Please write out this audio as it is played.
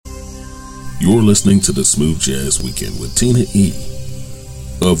You're listening to the Smooth Jazz Weekend with Tina E.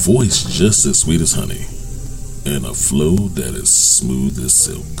 A voice just as sweet as honey, and a flow that is smooth as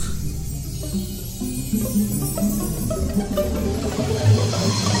silk.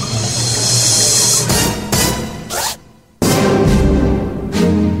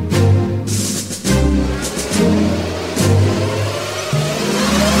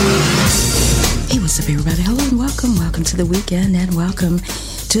 Hey, what's up, everybody? Hello and welcome to the weekend, and welcome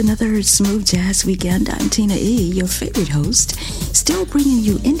to another Smooth Jazz Weekend. I'm Tina E., your favorite host, still bringing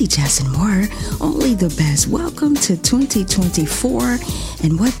you indie jazz and more, only the best. Welcome to 2024,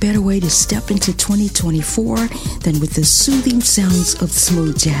 and what better way to step into 2024 than with the soothing sounds of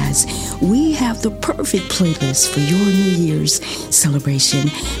smooth jazz? We have the perfect playlist for your New Year's celebration.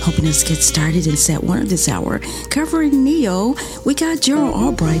 Helping us get started in set one of this hour, covering Neo, we got Gerald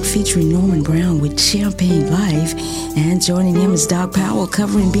Albright featuring Norman Brown with Champagne Life, and joining him is Doc Powell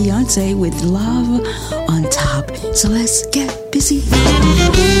covering Beyonce with Love on Top. So let's get busy.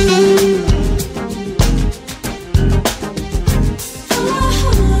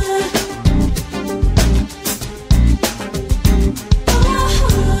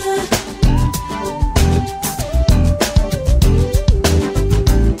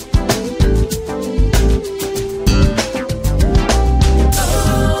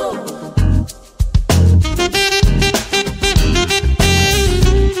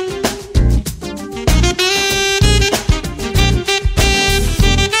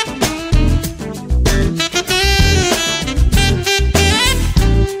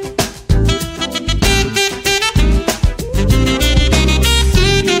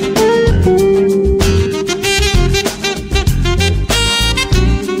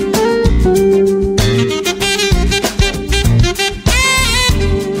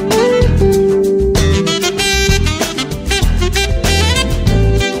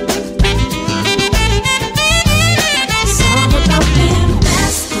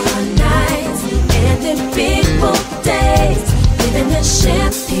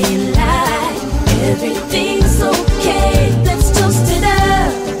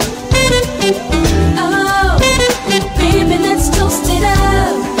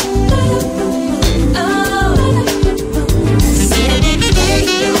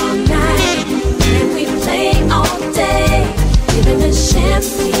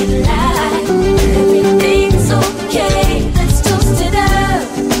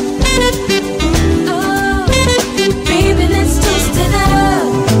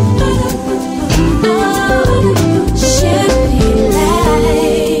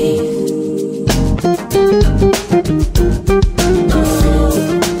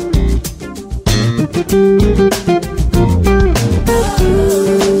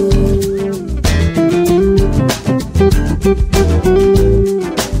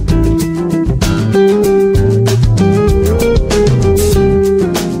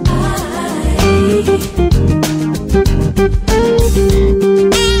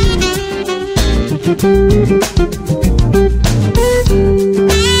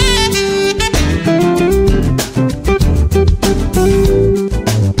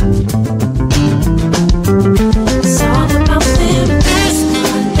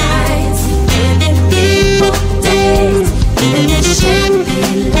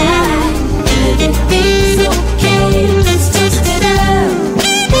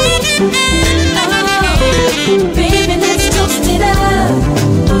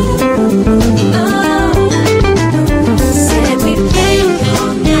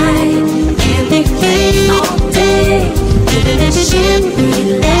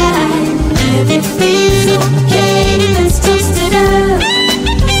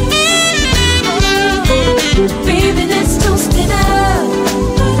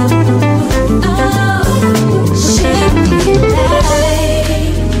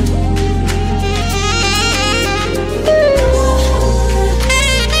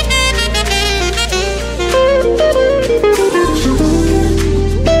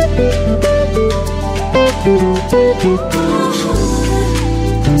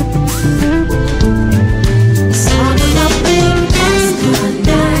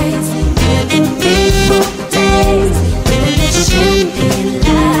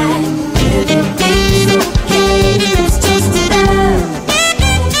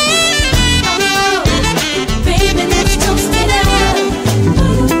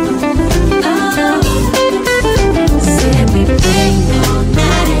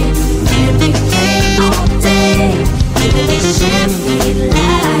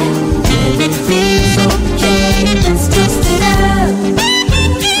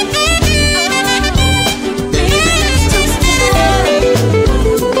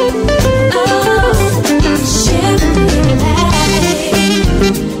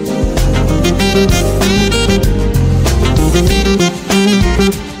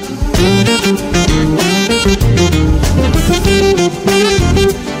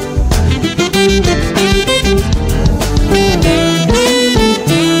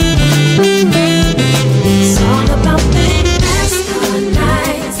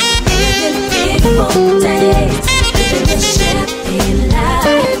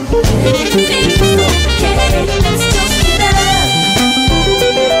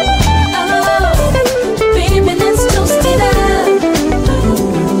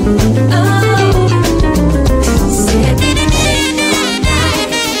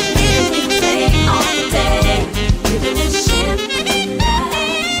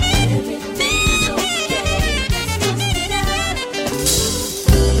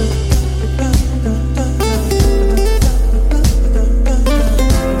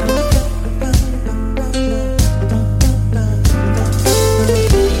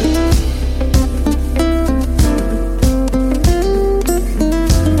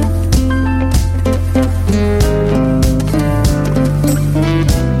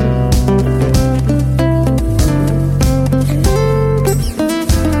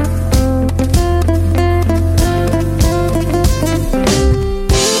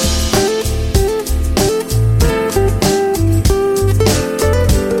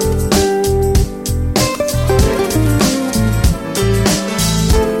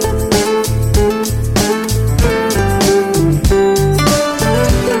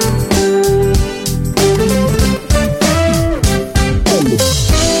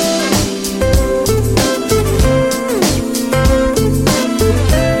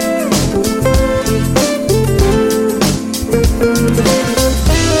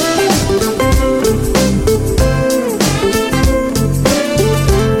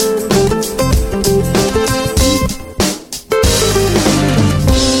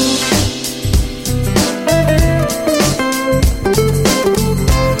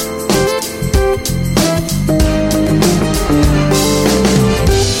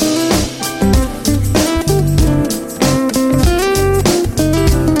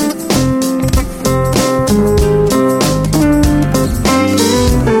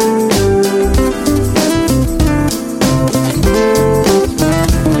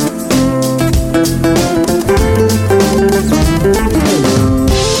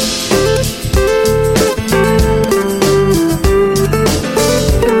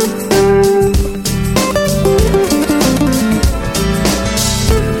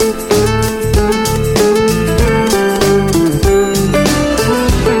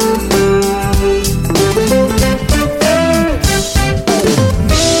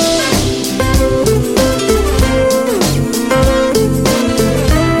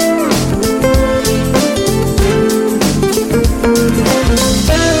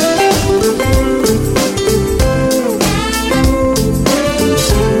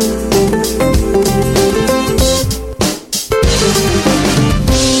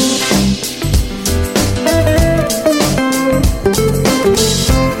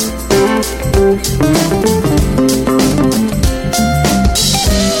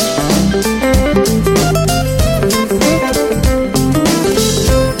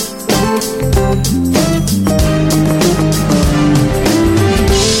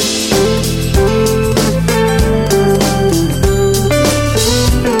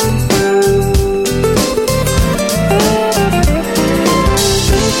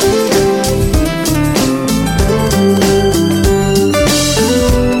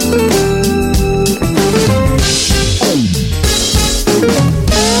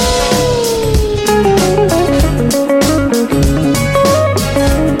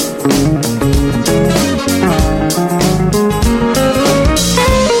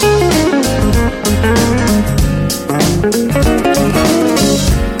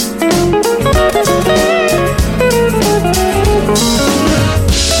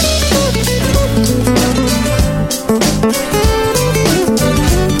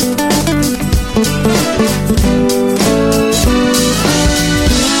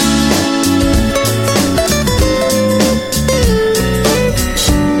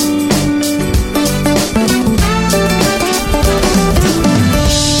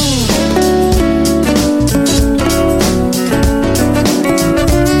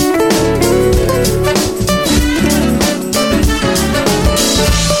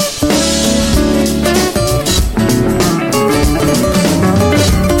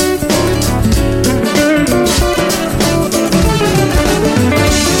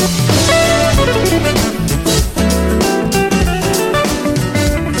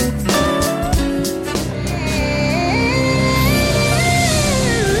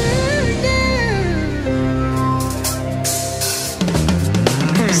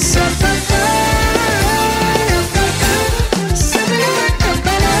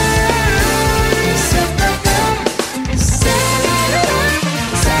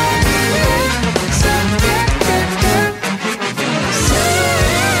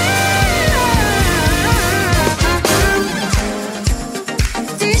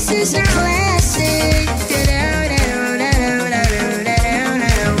 is a classic.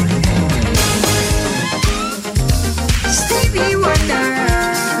 Stevie Wonder.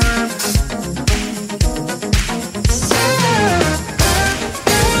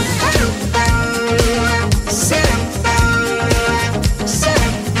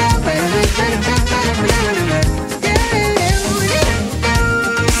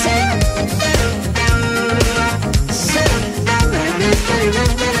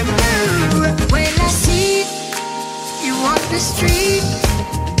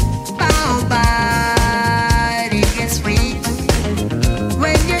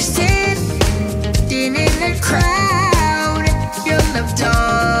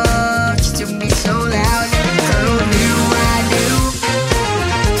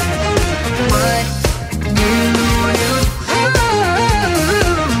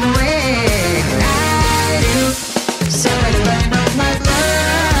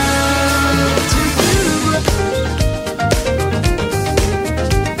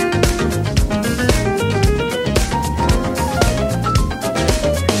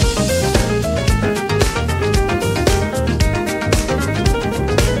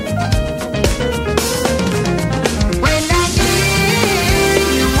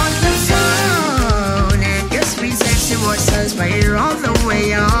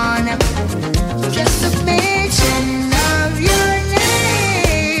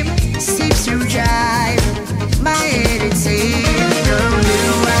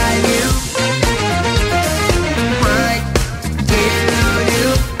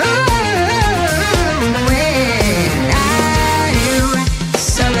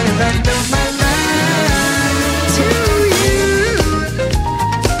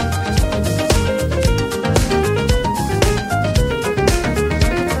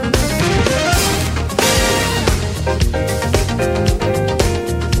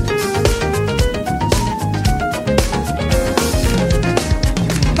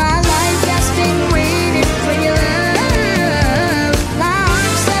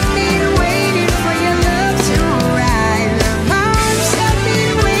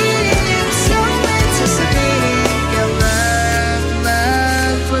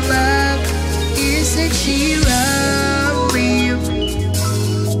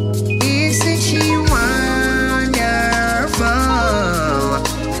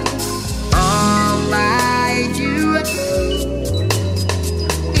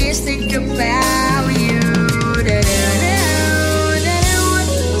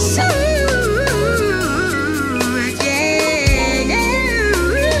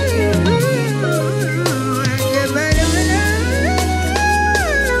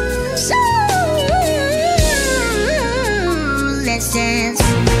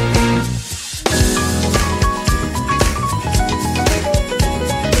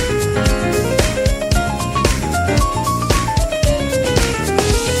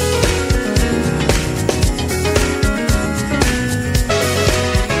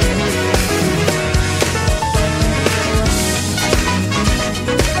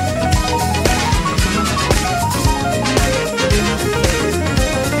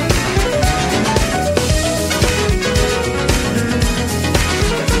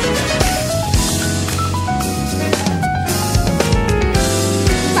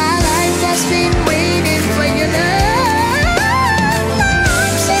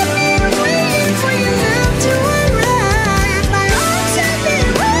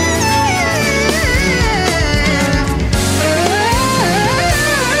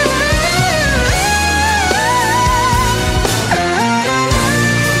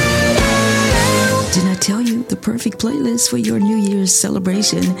 Perfect playlist for your New Year's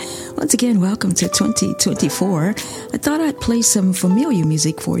celebration. Once again, welcome to 2024. I thought I'd play some familiar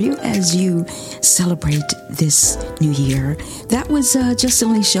music for you as you celebrate this new year. That was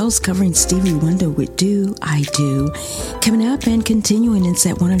Justin Lee Shows covering Stevie Wonder with Do I Do. Coming up and continuing in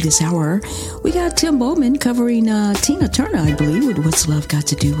set one of this hour, we got Tim Bowman covering Tina Turner, I believe, with What's Love Got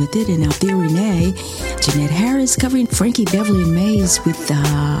to Do with It, and Althea Renee. Jeanette Harris covering Frankie Beverly and Mays with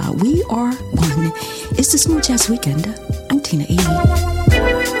We Are One. It's the Smooth Jazz Weekend. I'm Tina E.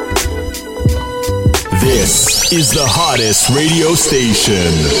 This is the hottest radio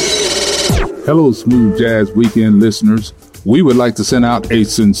station. Hello, Smooth Jazz Weekend listeners. We would like to send out a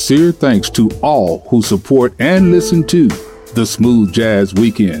sincere thanks to all who support and listen to the Smooth Jazz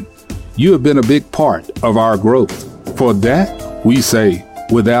Weekend. You have been a big part of our growth. For that, we say,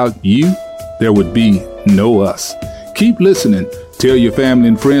 without you, there would be no us. Keep listening. Tell your family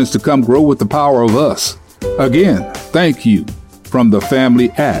and friends to come grow with the power of us. Again, thank you from the family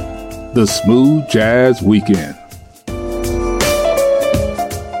at the Smooth Jazz Weekend.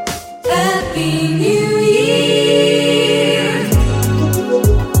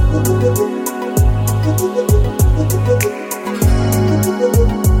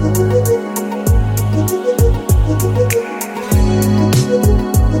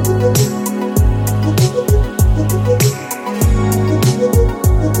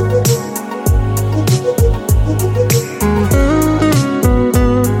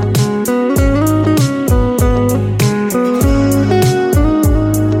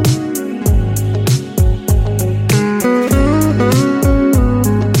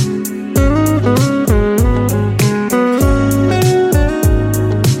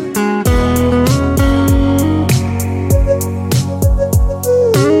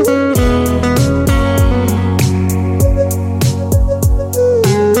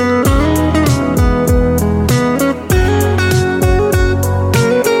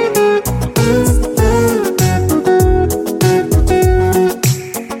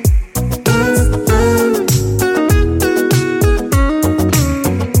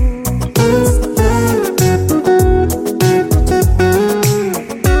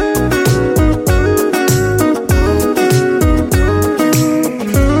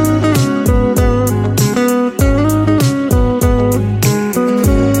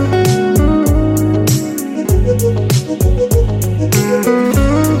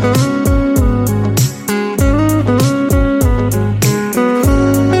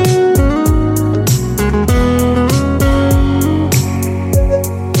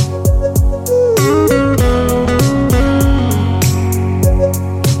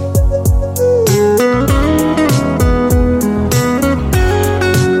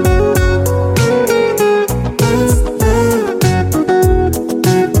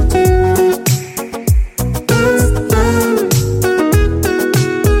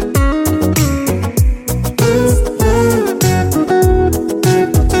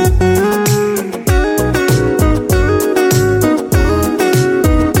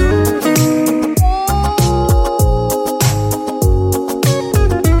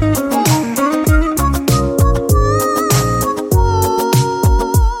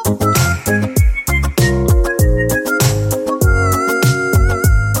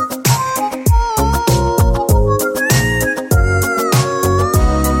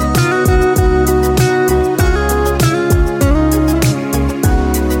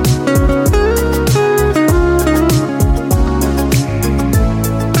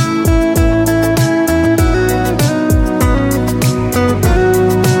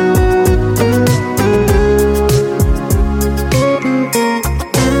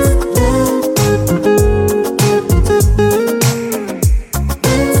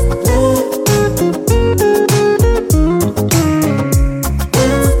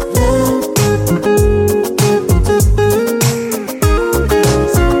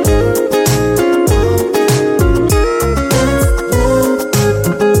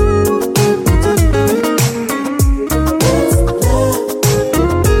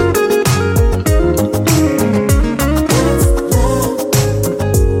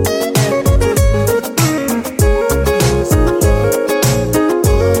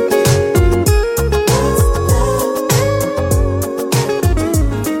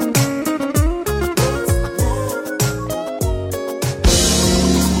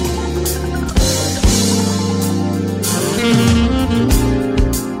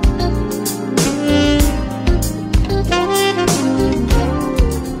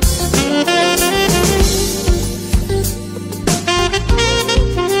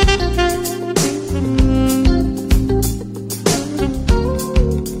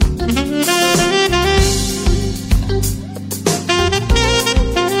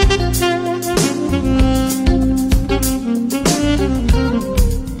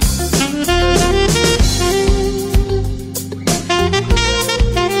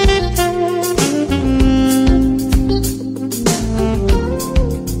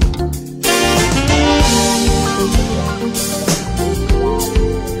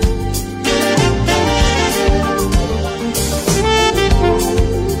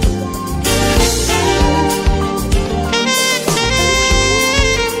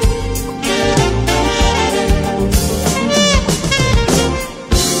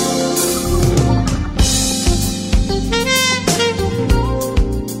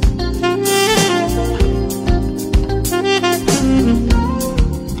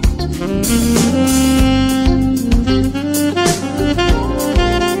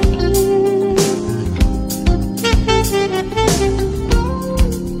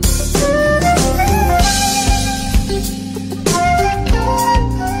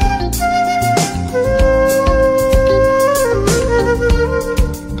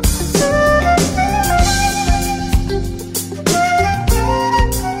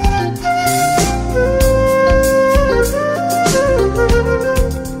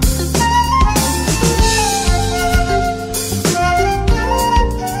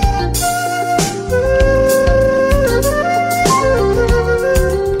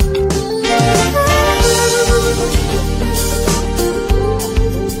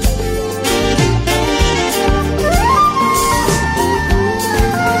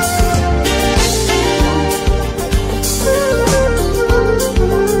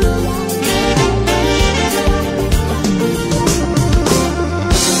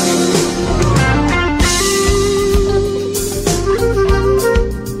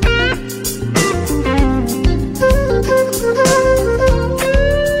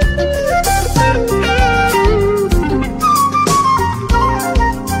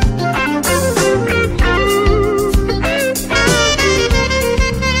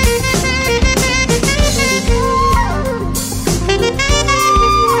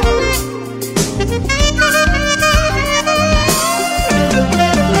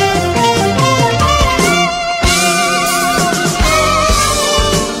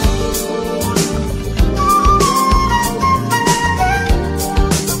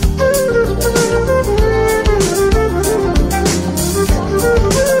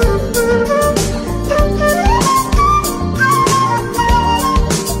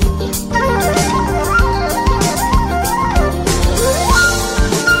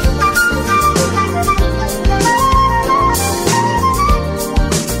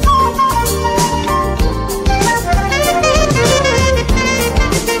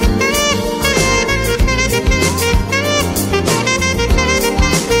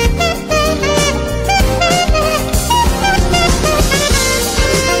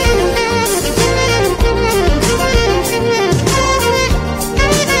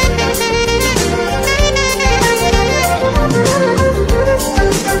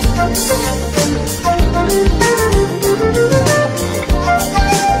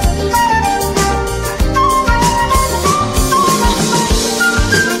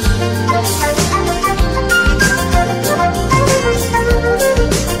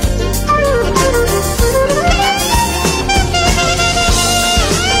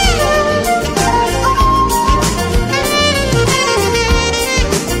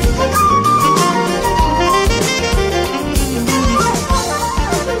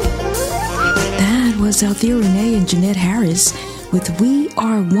 with We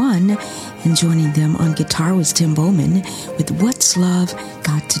Are One, and joining them on guitar was Tim Bowman with What's Love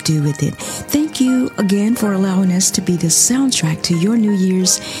Got to Do With It. Thank you again for allowing us to be the soundtrack to your New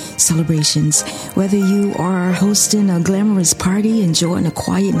Year's celebrations. Whether you are hosting a glamorous party, enjoying a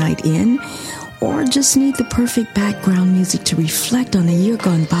quiet night in, or just need the perfect background music to reflect on the year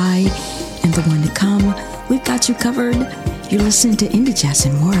gone by and the one to come, we've got you covered. You're listening to Indie Jazz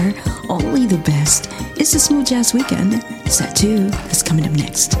and more, only the best. It's the Smooth Jazz Weekend. Set 2 is coming up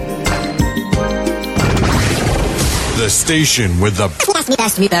next. The station with the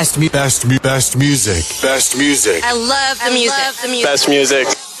best music. Best music. I love the music. Best music.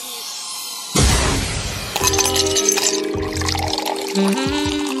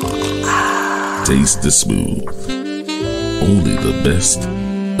 Taste the smooth. Only the best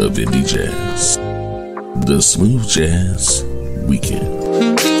of indie jazz. The Smooth Jazz Weekend.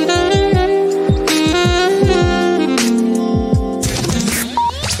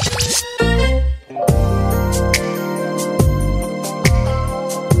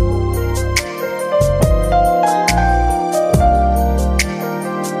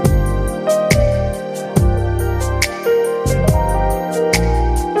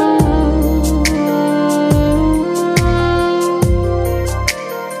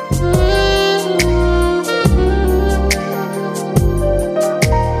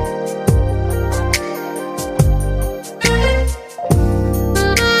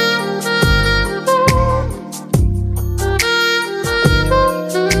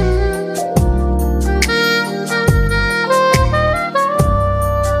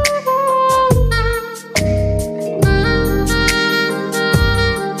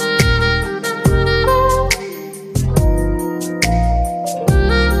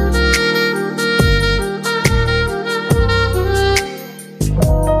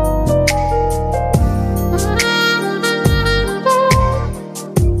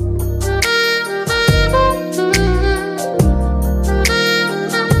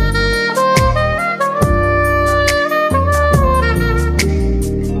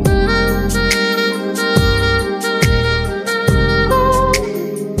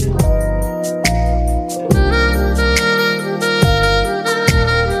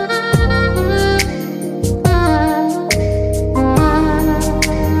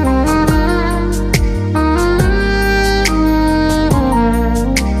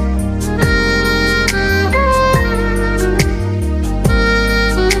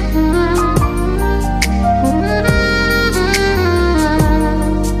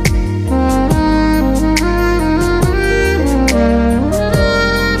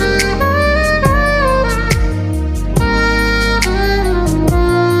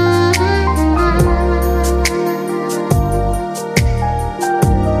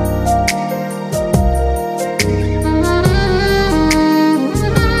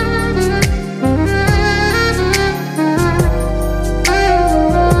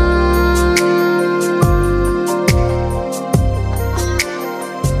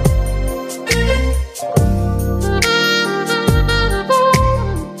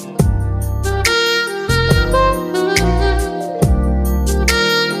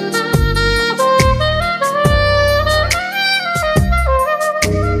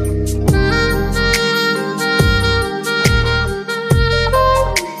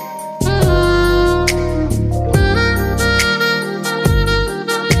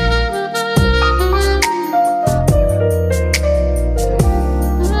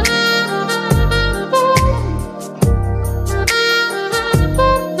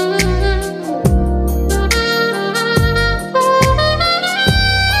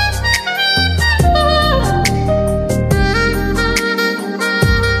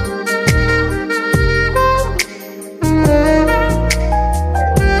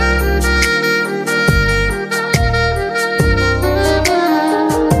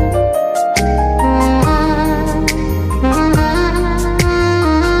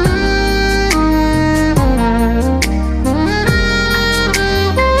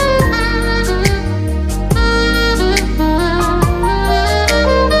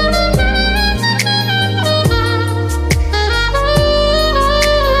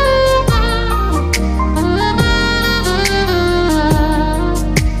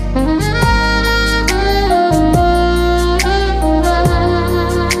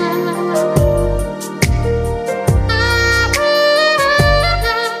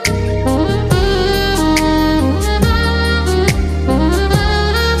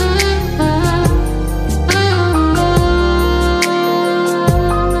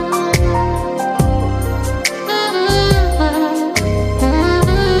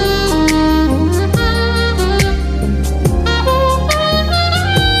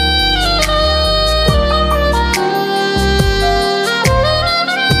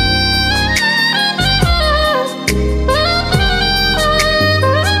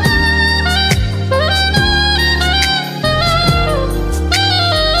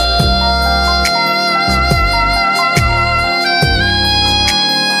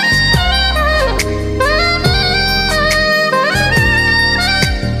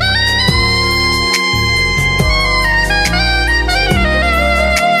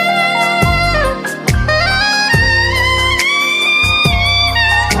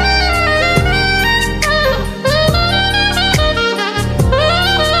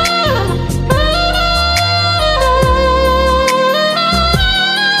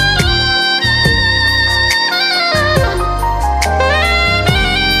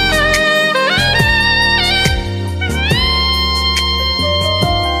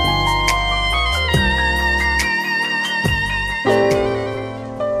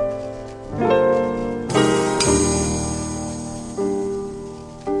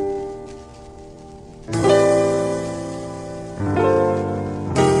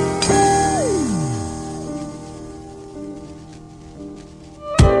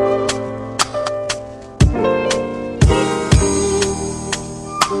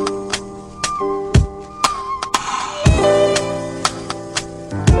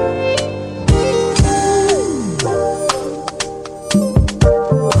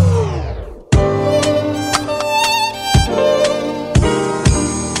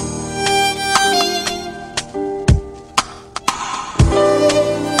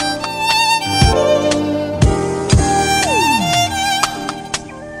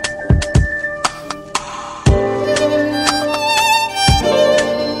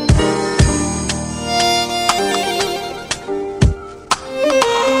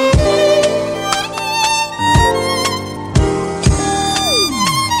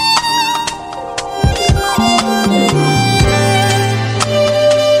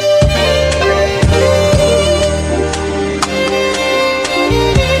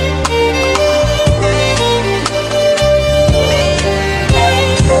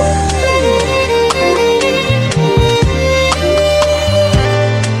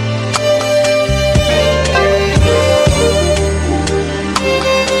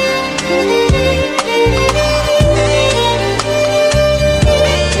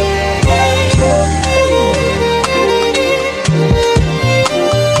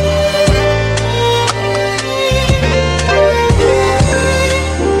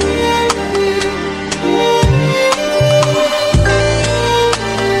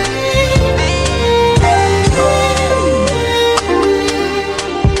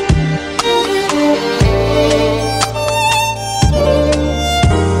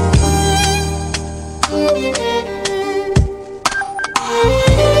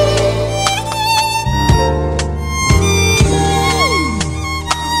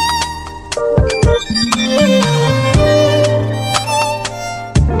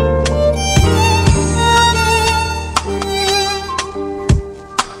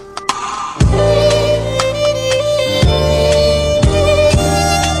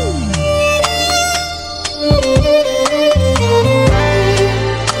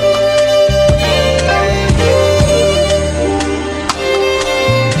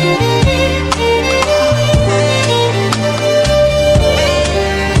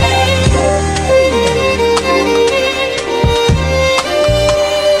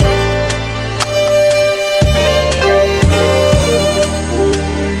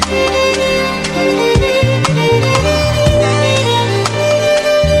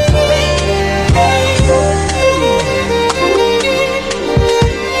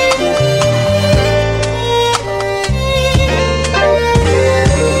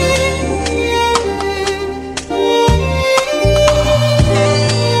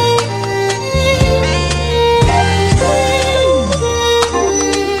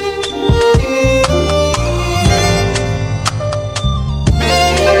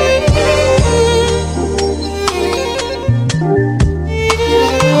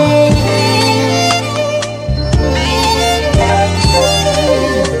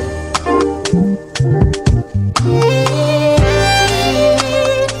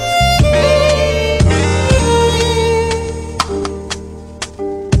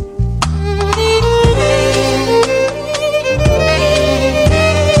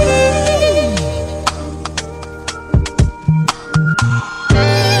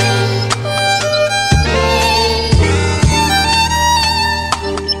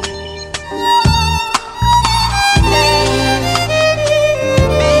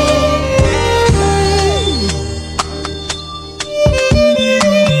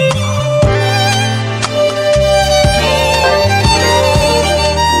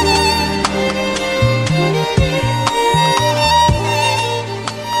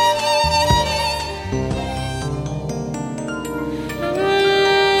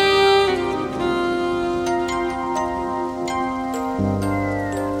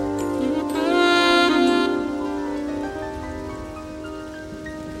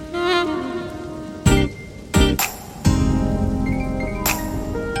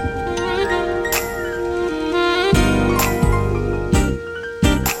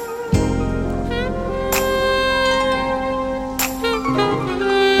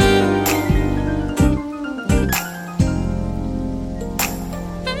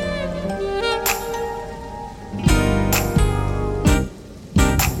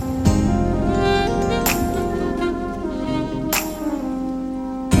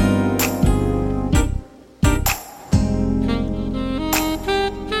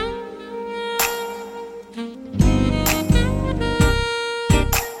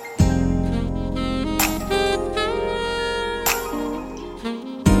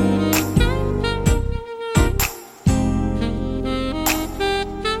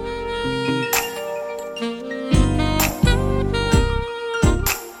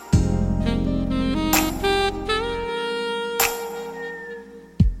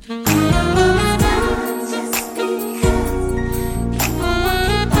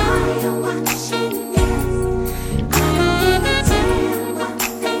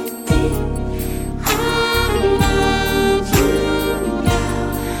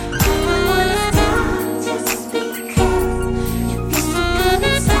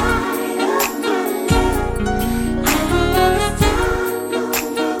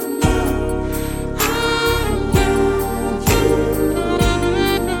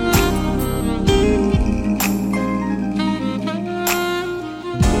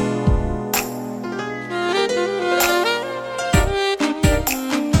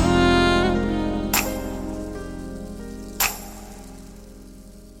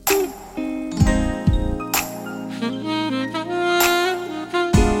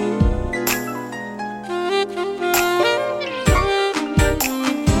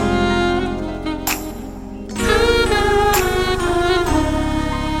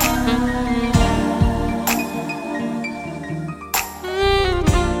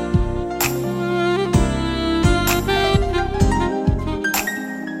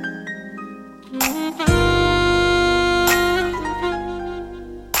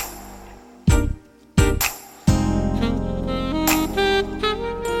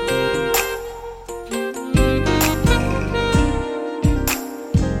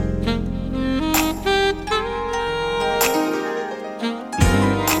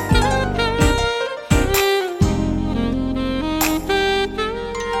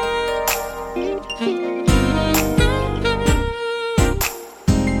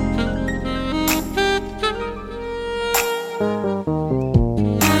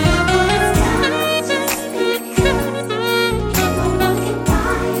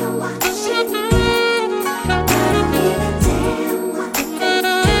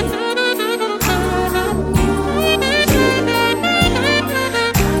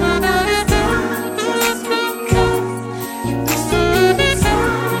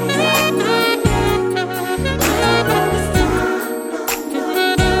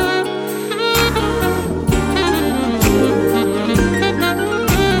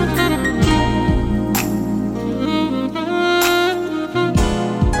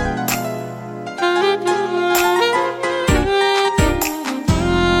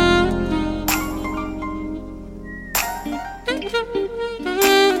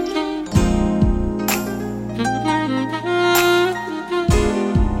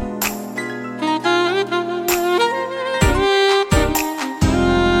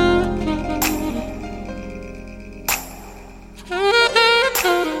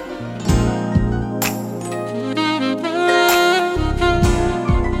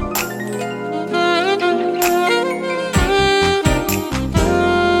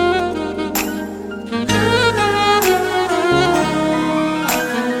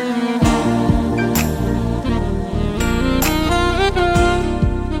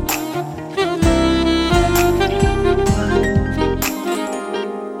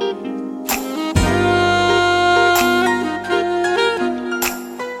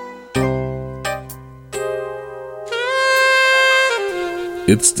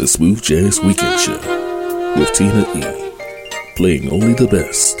 It's the Smooth Jazz Weekend Show with Tina E. Playing only the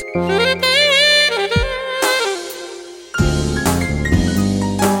best.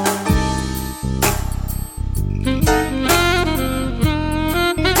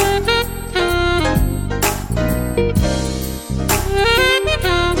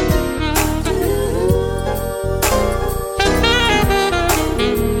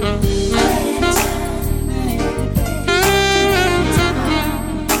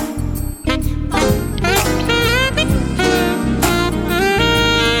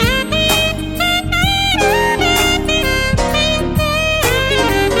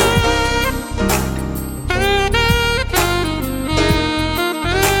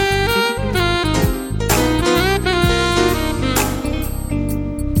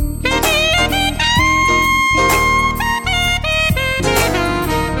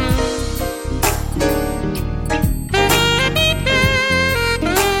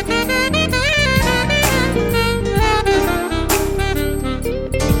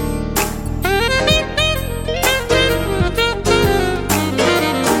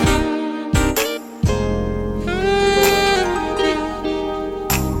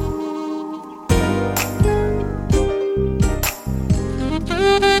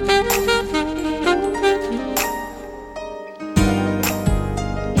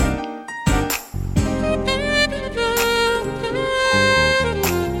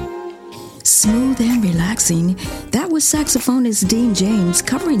 Smooth and relaxing, that was saxophonist Dean James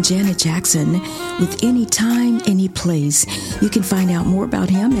covering Janet Jackson with Anytime, Anyplace. You can find out more about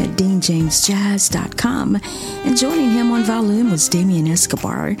him at deanjamesjazz.com. And joining him on violin was Damian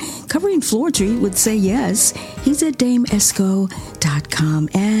Escobar covering Floortree with Say Yes. He's at damesco.com.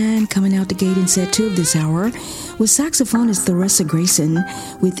 And coming out the gate in set 2 of this hour was saxophonist Theresa Grayson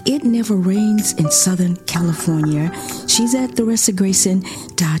with It Never Rains in Southern California. She's at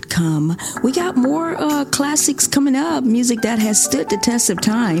theresagrayson.com. We got more classics coming up, music that has stood the test of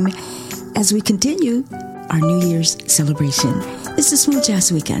time as we continue our New Year's celebration. It's the Smooth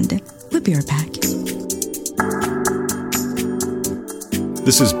Jazz Weekend. We'll be right back.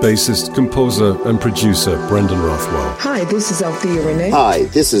 This is bassist, composer, and producer Brendan Rothwell. Hi, this is Althea Renee. Hi,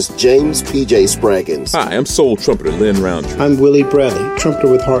 this is James P.J. Spraggins. Hi, I'm soul trumpeter Lynn Roundtree. I'm Willie Bradley, trumpeter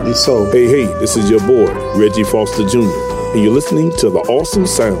with Heart and Soul. Hey, this is your boy, Reggie Foster Jr., and you're listening to the awesome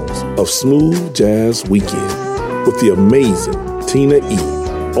sounds of Smooth Jazz Weekend with the amazing Tina E.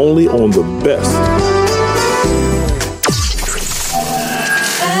 Only on the best.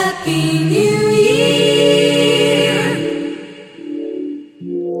 Happy New Year.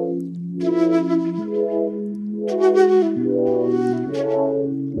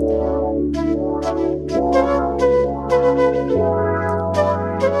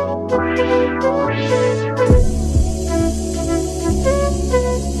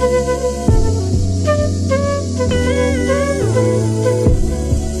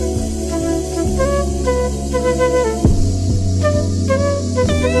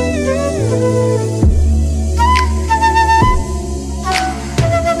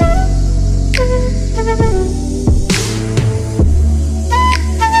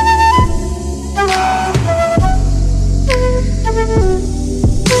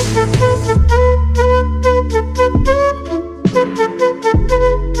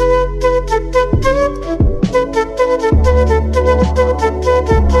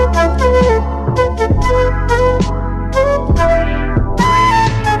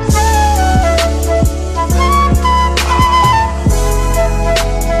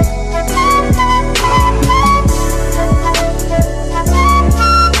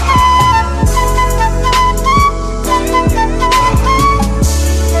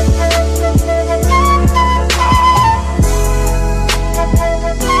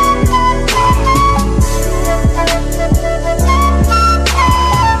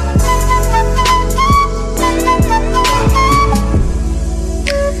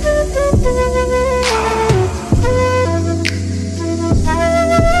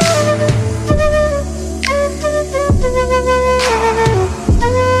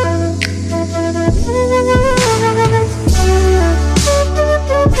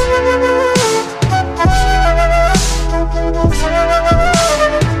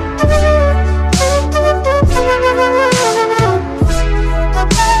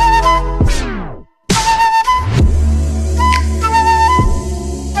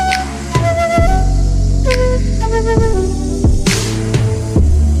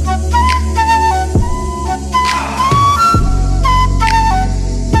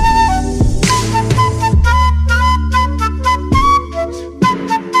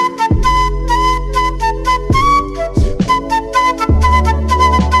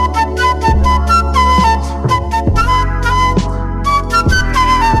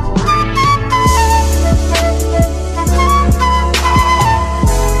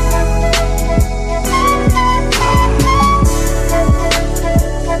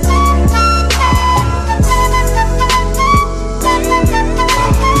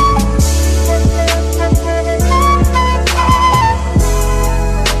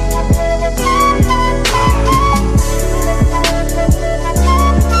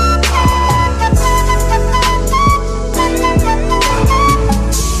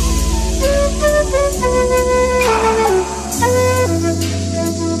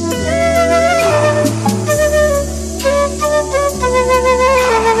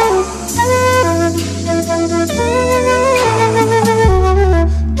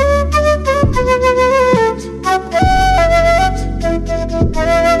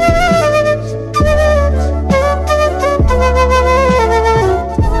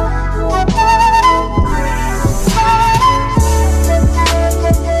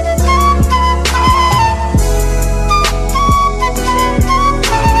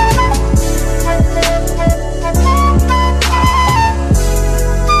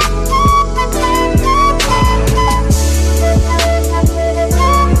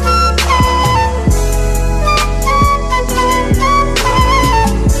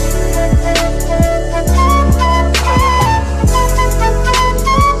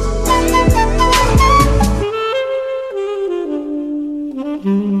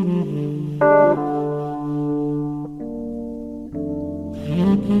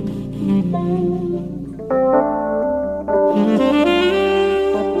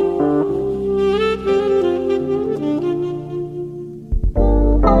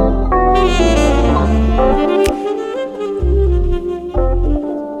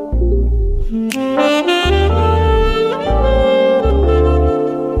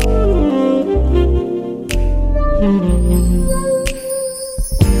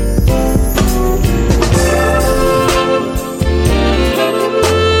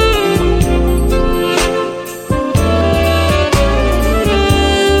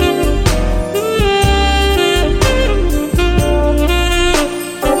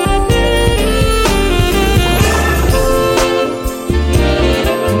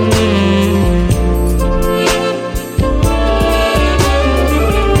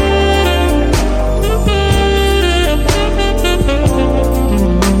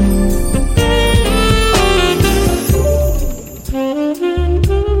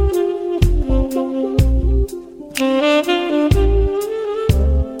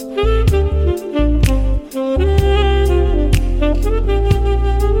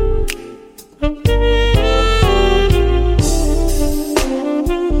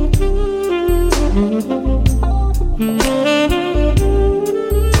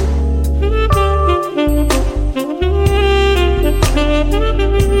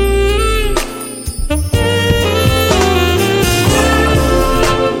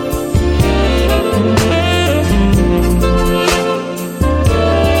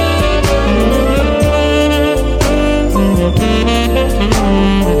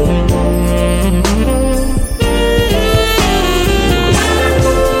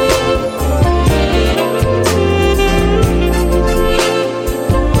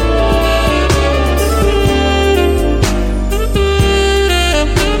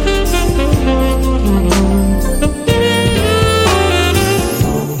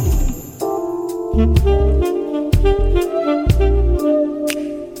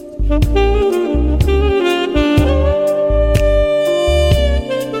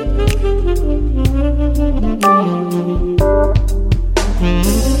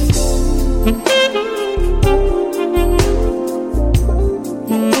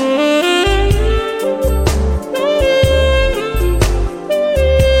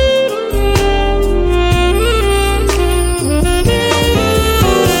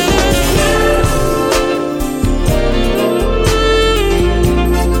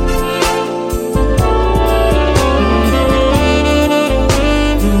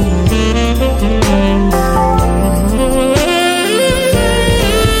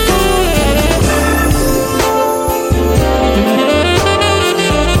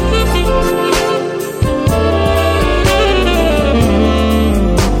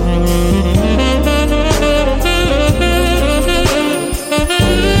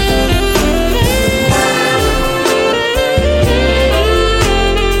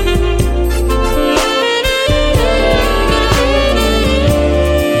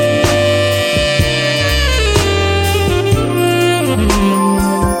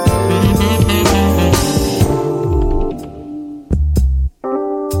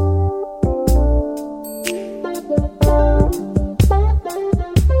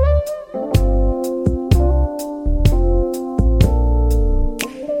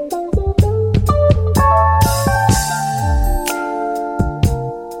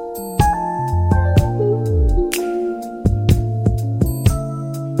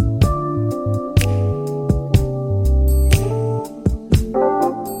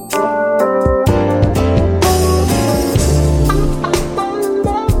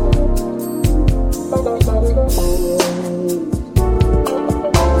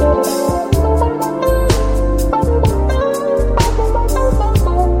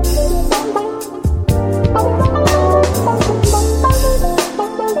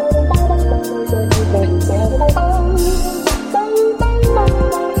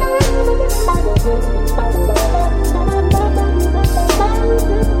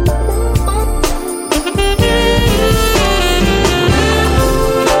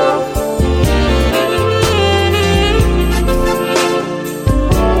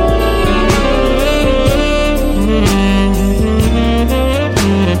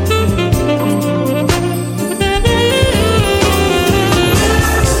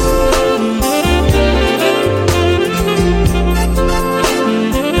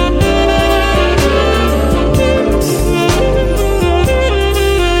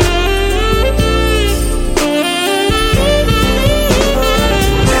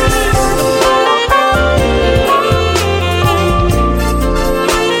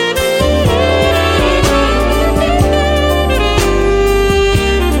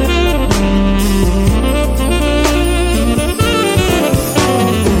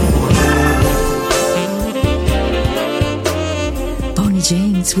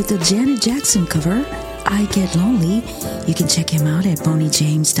 James with the Janet Jackson cover, I Get Lonely. You can check him out at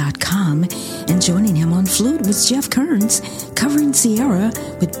boneyjames.com. And joining him on flute was Jeff Kearns, covering Sierra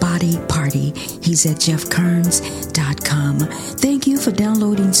with Body Party. He's at jeffkearns.com. Thank you for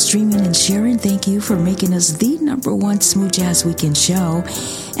downloading, streaming, and sharing. Thank you for making us the #1 Smooth Jazz Weekend show.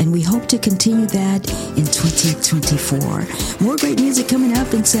 And we hope to continue that in 2024. More great music coming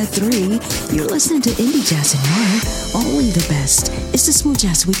up in set 3. You're listening to Indie Jazz and more. Only the best. It's the Smooth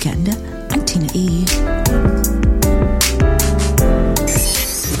Jazz Weekend. I'm Tina E.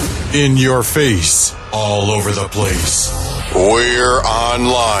 In your face, all over the place. We're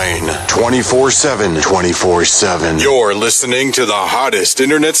online 24/7. 24/7. You're listening to the hottest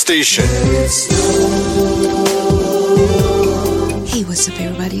internet station. Hey, what's up,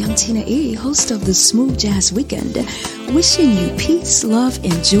 everybody? I'm Tina E., host of the Smooth Jazz Weekend. Wishing you peace, love,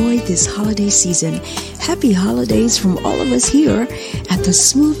 and joy this holiday season. Happy holidays from all of us here at the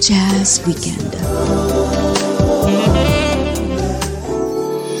Smooth Jazz Weekend.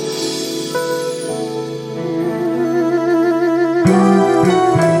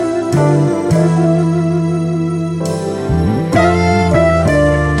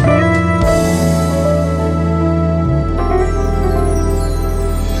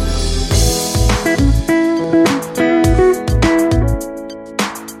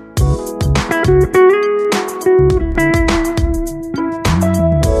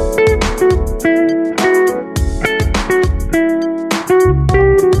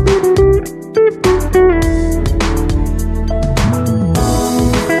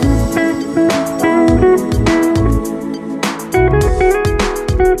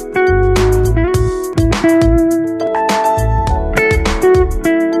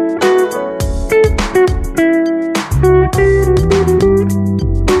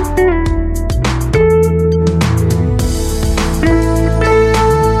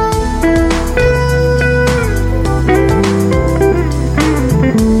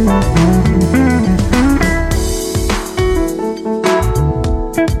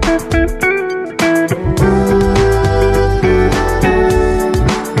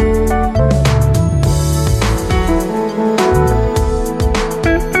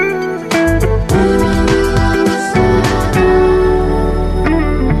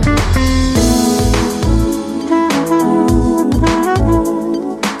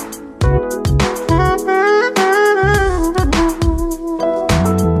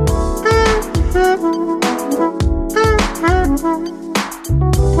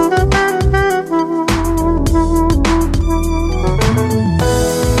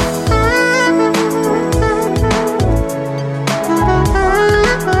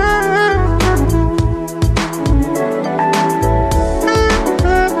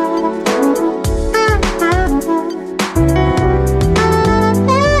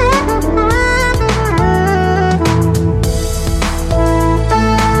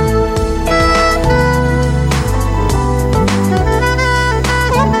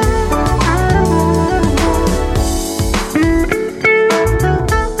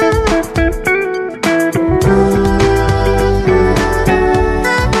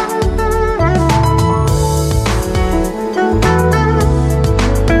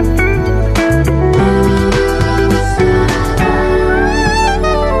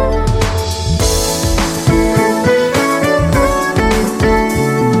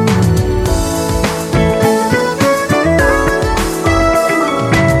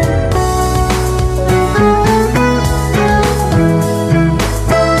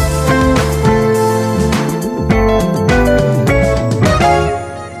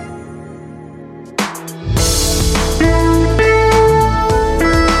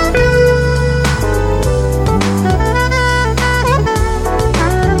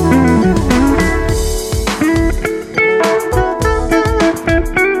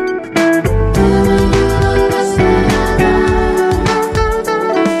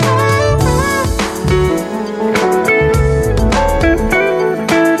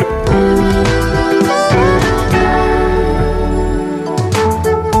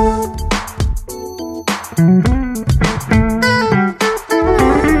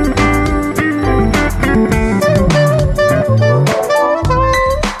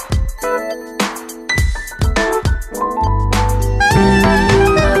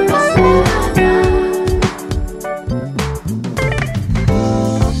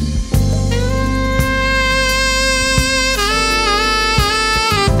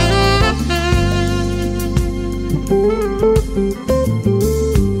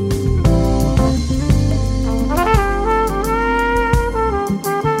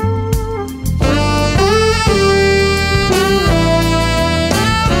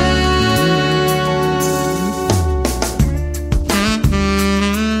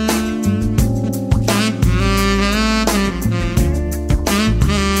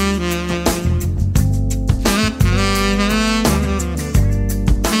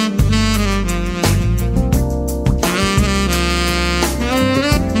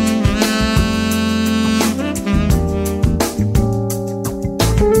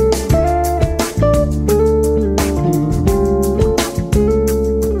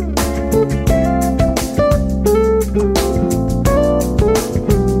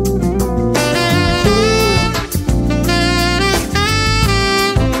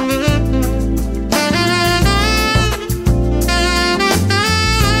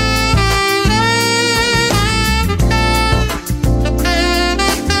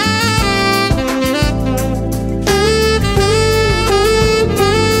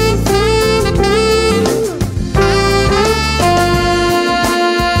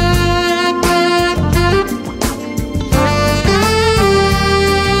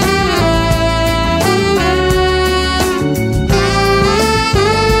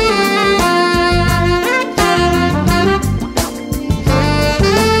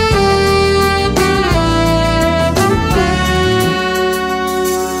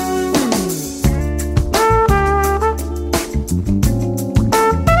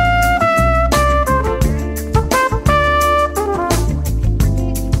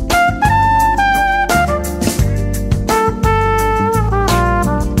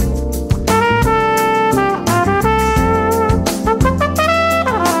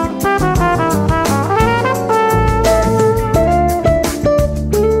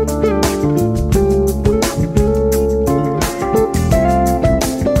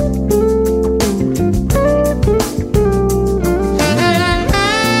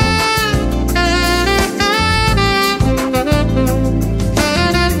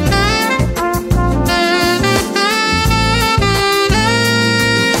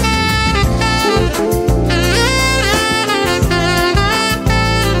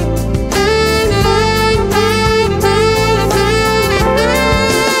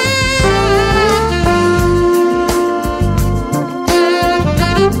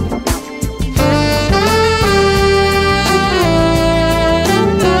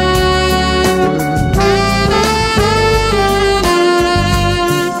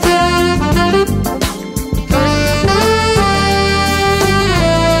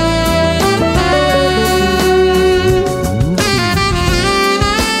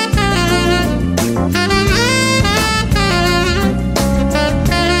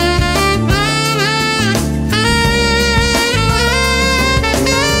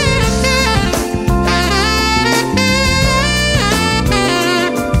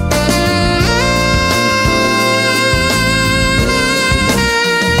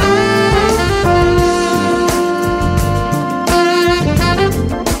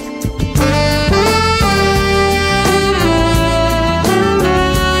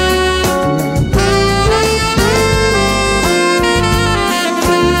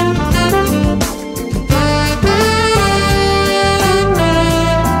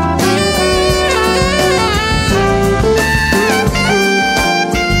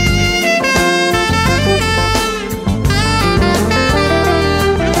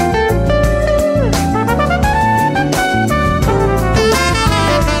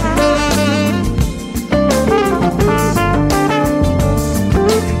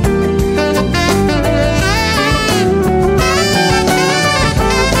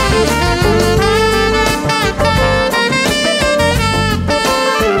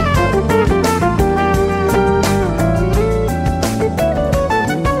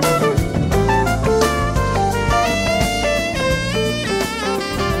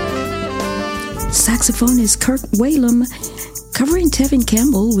 Saxophonist Kirk Whalum covering Tevin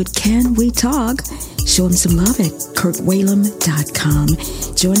Campbell with Can We Talk? Show him some love at kirkwhalum.com.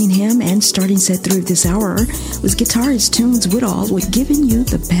 Joining him and starting set 3 of this hour was guitarist Tunes Woodall with Giving You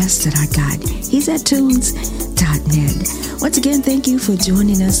the Best That I Got. He's at tunes.net. Once again, thank you for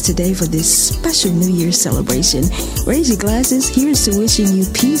joining us today for this special New Year's celebration. Raise your glasses. Here's to wishing you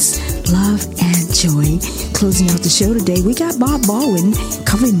peace, love, and joy. Closing out the show today, we got Bob Baldwin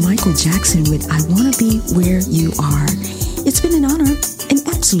covering Michael Jackson with I Wanna Be Where You Are. It's been an honor, an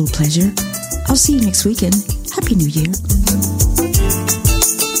absolute pleasure. I'll see you next weekend. Happy New Year.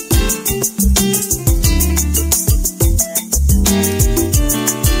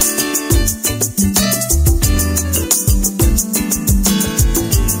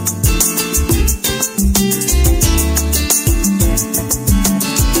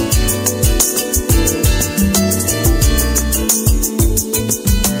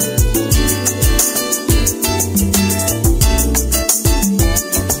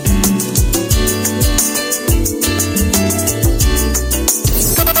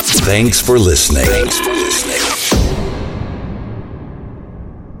 Thanks for listening.